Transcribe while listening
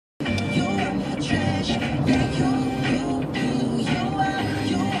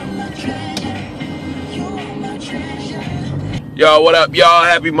Yo, what up, y'all?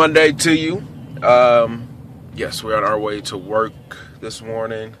 Happy Monday to you. Yes, we're on our way to work this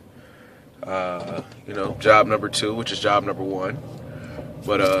morning. Job number 2, which is job number 1.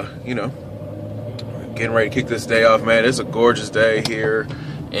 But, getting ready to kick this day off, man. It's a gorgeous day here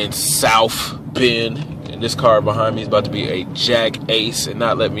in South Bend. And this car behind me is about to be a jackace and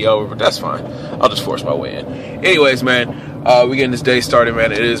not let me over, but that's fine. I'll just force my way in. Anyways, man, we getting this day started,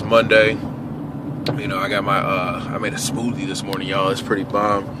 man. It is Monday. You know, I got my, I made a smoothie this morning, y'all. It's pretty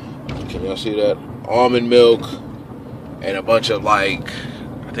bomb. Can y'all see that? Almond milk and a bunch of, like,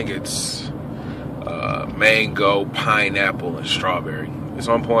 I think it's mango, pineapple, and strawberry. It's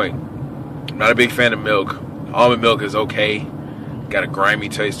on point. I'm not a big fan of milk. Almond milk is okay. Got a grimy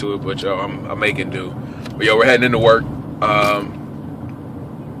taste to it, but, yo, I'm making do. But, yo, we're heading into work.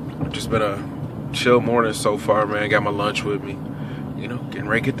 Just been a chill morning so far, man. Got my lunch with me. You know, getting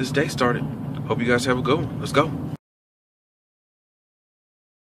ready to get this day started. Hope you guys have a good one. Let's go.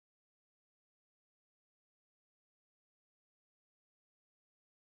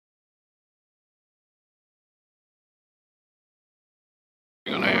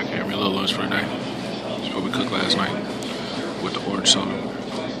 I can't really little lunch for tonight. It's what we cooked last night with the orange soda.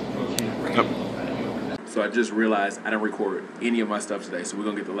 Yep. So I just realized I didn't record any of my stuff today, so we're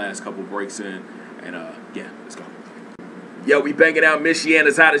gonna get the last couple breaks in, and yeah, let's go. Yo, we banging out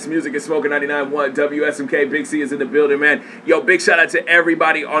Michiana's hottest music. It's Smoking 99.1 WSMK. Big C is in the building, man. Yo, big shout out to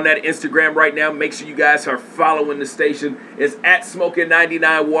everybody on that Instagram right now. Make sure you guys are following the station. It's at Smoking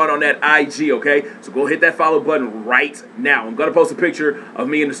 99.1 on that IG, okay? So go hit that follow button right now. I'm going to post a picture of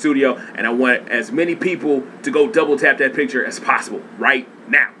me in the studio, and I want as many people to go double tap that picture as possible right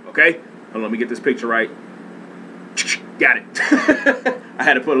now, okay? Hold on, let me get this picture right. Got it. I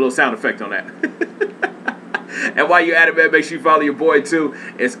had to put a little sound effect on that. And while you're at it, man, make sure you follow your boy, too.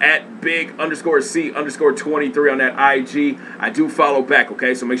 It's at big_C_23 on that IG. I do follow back,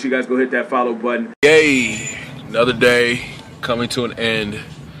 okay? So make sure you guys go hit that follow button. Yay! Another day coming to an end.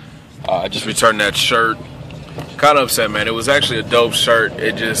 I just returned that shirt. Kind of upset, man. It was actually a dope shirt.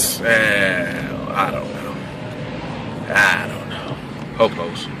 It just, I don't know.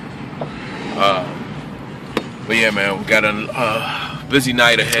 Ho-pos. But yeah, man, we got a busy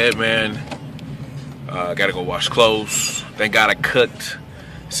night ahead, man. Gotta go wash clothes. Thank God I cooked.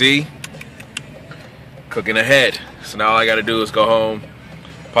 See? Cooking ahead. So now all I gotta do is go home,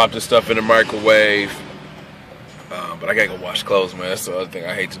 pop this stuff in the microwave. But I gotta go wash clothes, man. That's the other thing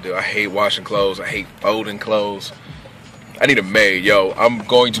I hate to do. I hate washing clothes. I hate folding clothes. I need a maid. Yo, I'm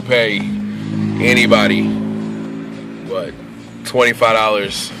going to pay anybody, what,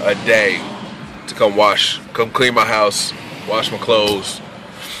 $25 a day to come clean my house, wash my clothes.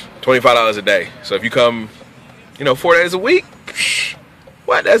 $25 a day. So if you come, 4 days a week,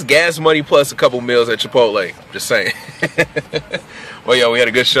 what? That's gas money plus a couple meals at Chipotle. Just saying. Well, yo, we had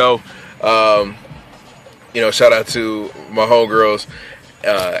a good show. Shout out to my homegirls,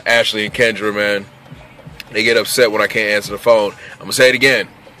 Ashley and Kendra, man. They get upset when I can't answer the phone. I'm going to say it again.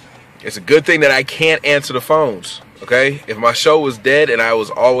 It's a good thing that I can't answer the phones, okay? If my show was dead and I was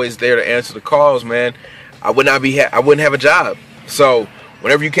always there to answer the calls, man, I wouldn't have a job. So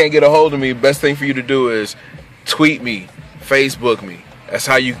whenever you can't get a hold of me, best thing for you to do is tweet me, Facebook me. That's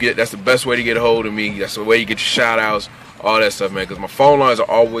the best way to get a hold of me. That's the way you get your shout outs, all that stuff, man. Because my phone lines are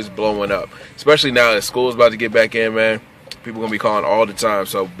always blowing up. Especially now that school's about to get back in, man. People are going to be calling all the time.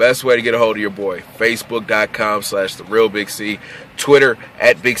 So best way to get a hold of your boy, Facebook.com/TheRealBigC. Twitter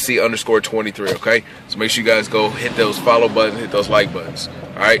at BigC_23, okay? So make sure you guys go hit those follow buttons, hit those like buttons.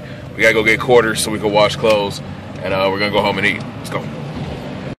 All right? We got to go get quarters so we can wash clothes. And we're going to go home and eat. Let's go.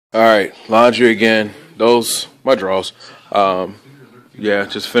 All right, laundry again. Those, my drawers. Yeah,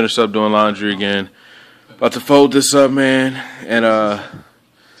 just finished up doing laundry again. About to fold this up, man, and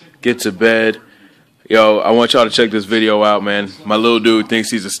get to bed. Yo, I want y'all to check this video out, man. My little dude thinks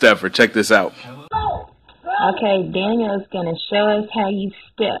he's a stepper. Check this out. Okay, Daniel's gonna show us how you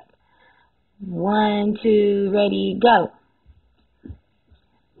step. 1, 2, ready, go.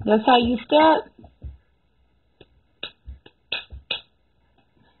 That's how you step?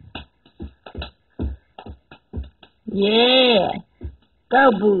 Yeah.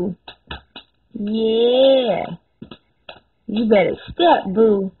 Go, boo. Yeah. You better step,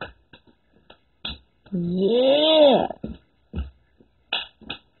 boo. Yeah.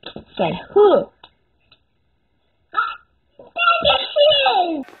 Say, whoo.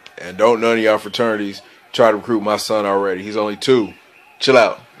 And don't none of y'all fraternities try to recruit my son already. He's only 2. Chill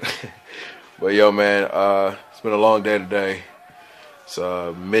out. But yo, man, it's been a long day today. It's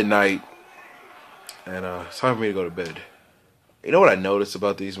midnight. And it's time for me to go to bed. You know what I noticed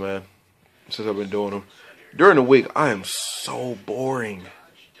about these, man? Since I've been doing them? During the week, I am so boring.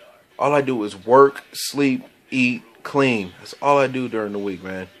 All I do is work, sleep, eat, clean. That's all I do during the week,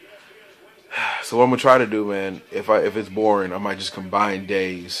 man. So what I'm gonna try to do, man, if it's boring, I might just combine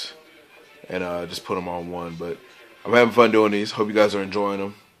days and just put them on one. But I'm having fun doing these. Hope you guys are enjoying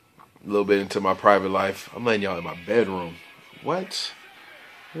them. A little bit into my private life. I'm letting y'all in my bedroom. What?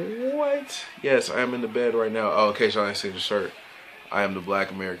 What? Yes, I am in the bed right now. Oh, in case y'all didn't see the shirt, I am the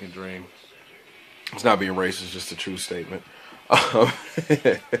Black American Dream. It's not being racist, just a true statement.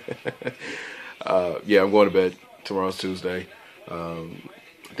 Yeah, I'm going to bed. Tomorrow's Tuesday.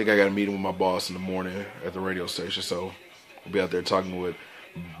 I think I got a meeting with my boss in the morning at the radio station, so I'll be out there talking with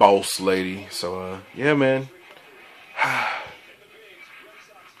boss lady. So, yeah, man.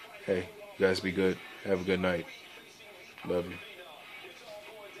 Hey, you guys be good. Have a good night. Love you.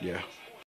 Yeah.